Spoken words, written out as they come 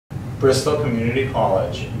Bristol Community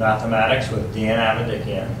College, Mathematics with Dan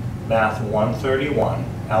Avedikian, Math 131,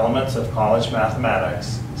 Elements of College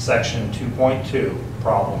Mathematics, Section 2.2,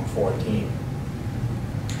 Problem 14.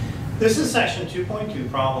 This is Section 2.2,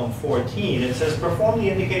 Problem 14. It says perform the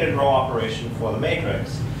indicated row operation for the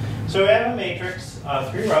matrix. So we have a matrix,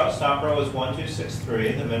 3 rows. Top row is 1, 2, 6,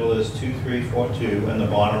 3. The middle is 2, 3, 4, 2. And the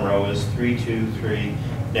bottom row is 3, 2, 3,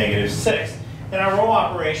 negative 6. And our row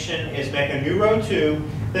operation is make a new row 2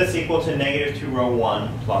 that's equal to negative 2 row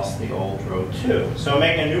 1 plus the old row 2. So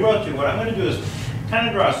make a new row 2. What I'm going to do is kind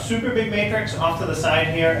of draw a super big matrix off to the side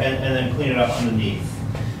here and then clean it up underneath.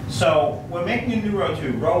 So we're making a new row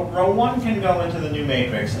 2. Row 1 can go into the new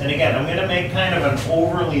matrix. And again, I'm going to make kind of an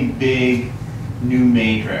overly big new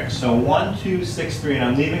matrix. So 1, 2, 6, 3, and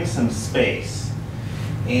I'm leaving some space.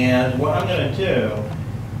 And what I'm going to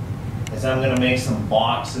do is I'm going to make some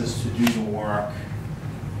boxes to do the work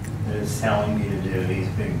that it's telling me to do, these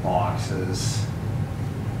big boxes.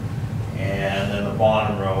 And then the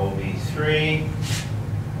bottom row will be 3,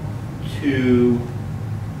 2,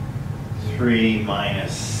 3,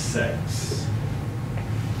 minus 6.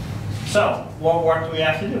 So, what work do we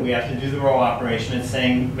have to do? We have to do the row operation. It's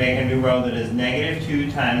saying make a new row that is negative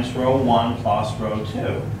 2 times row 1 plus row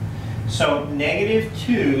 2. So, negative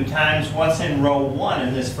 2 times what's in row 1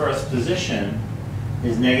 in this first position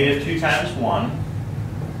is negative 2 times 1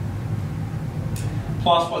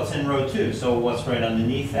 plus what's in row 2. So, what's right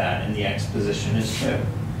underneath that in the x position is 2.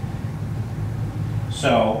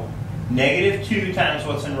 So, negative 2 times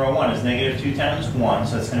what's in row 1 is negative 2 times 1,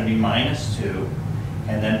 so it's going to be minus 2,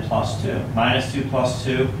 and then plus 2. Minus 2 plus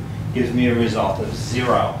 2 gives me a result of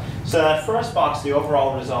 0. So that first box, the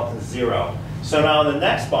overall result is 0. So now in the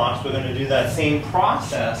next box, we're going to do that same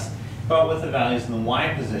process, but with the values in the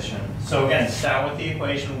y position. So again, start with the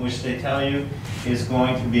equation, which they tell you is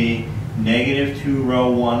going to be negative 2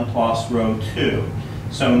 row 1 plus row 2.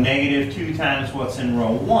 So negative 2 times what's in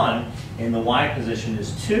row 1 in the y position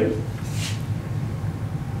is 2,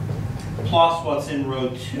 plus what's in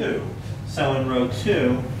row 2. So in row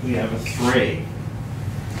 2, we have a 3.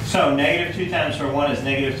 So negative 2 times row 1 is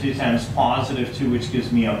negative 2 times positive 2, which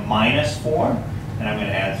gives me a minus 4. And I'm going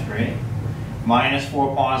to add 3. Minus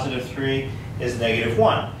 4 positive 3 is negative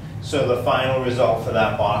 1. So the final result for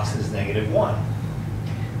that box is negative 1.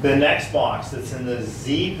 The next box that's in the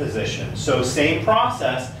z position. So same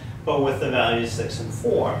process, but with the values 6 and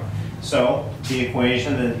 4. So the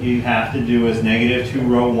equation that you have to do is negative 2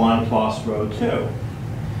 row 1 plus row 2.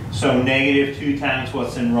 So negative 2 times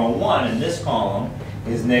what's in row 1 in this column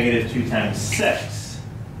is negative 2 times 6.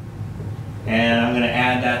 And I'm going to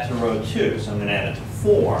add that to row 2. So I'm going to add it to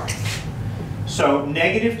 4. So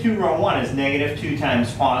negative 2 row 1 is negative 2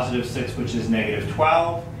 times positive 6, which is negative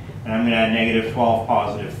 12. And I'm going to add negative 12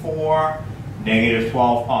 positive 4. Negative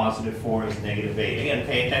 12 positive 4 is negative 8. Again,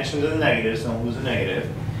 pay attention to the negatives, don't lose a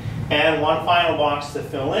negative. And one final box to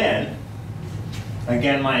fill in.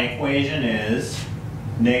 Again, my equation is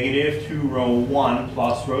negative 2 row 1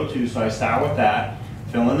 plus row 2. So I start with that,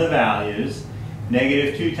 fill in the values.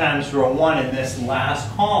 Negative 2 times row 1 in this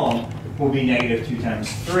last column will be negative 2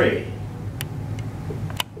 times 3.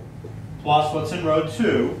 Plus what's in row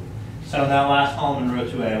 2. So in that last column in row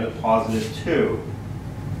 2, I have a positive 2.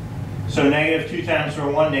 So negative 2 times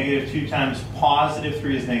row 1, negative 2 times positive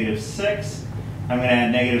 3 is negative 6. I'm going to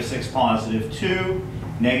add negative 6 positive 2.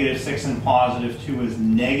 Negative 6 and positive 2 is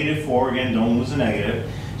negative 4. Again, don't lose a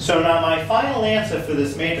negative. So now my final answer for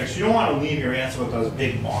this matrix, you don't want to leave your answer with those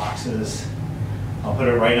big boxes. I'll put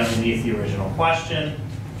it right underneath the original question.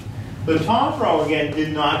 The top row, again,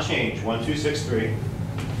 did not change. 1, 2, 6, 3.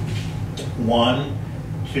 1,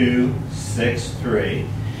 2, 6, 3.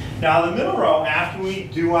 Now the middle row, after we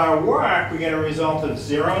do our work, we get a result of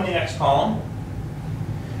 0 in the x column,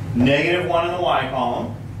 negative 1 in the y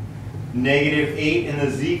column, negative 8 in the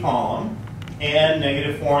z column, and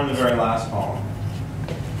negative 4 in the very last column.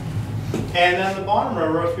 And then the bottom row,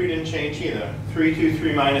 row 3 didn't change either. 3, 2,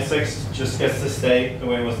 3, minus 6 just gets to stay the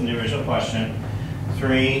way it was in the original question.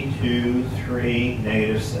 3, 2, 3,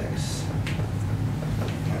 negative 6.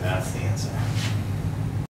 And that's the answer.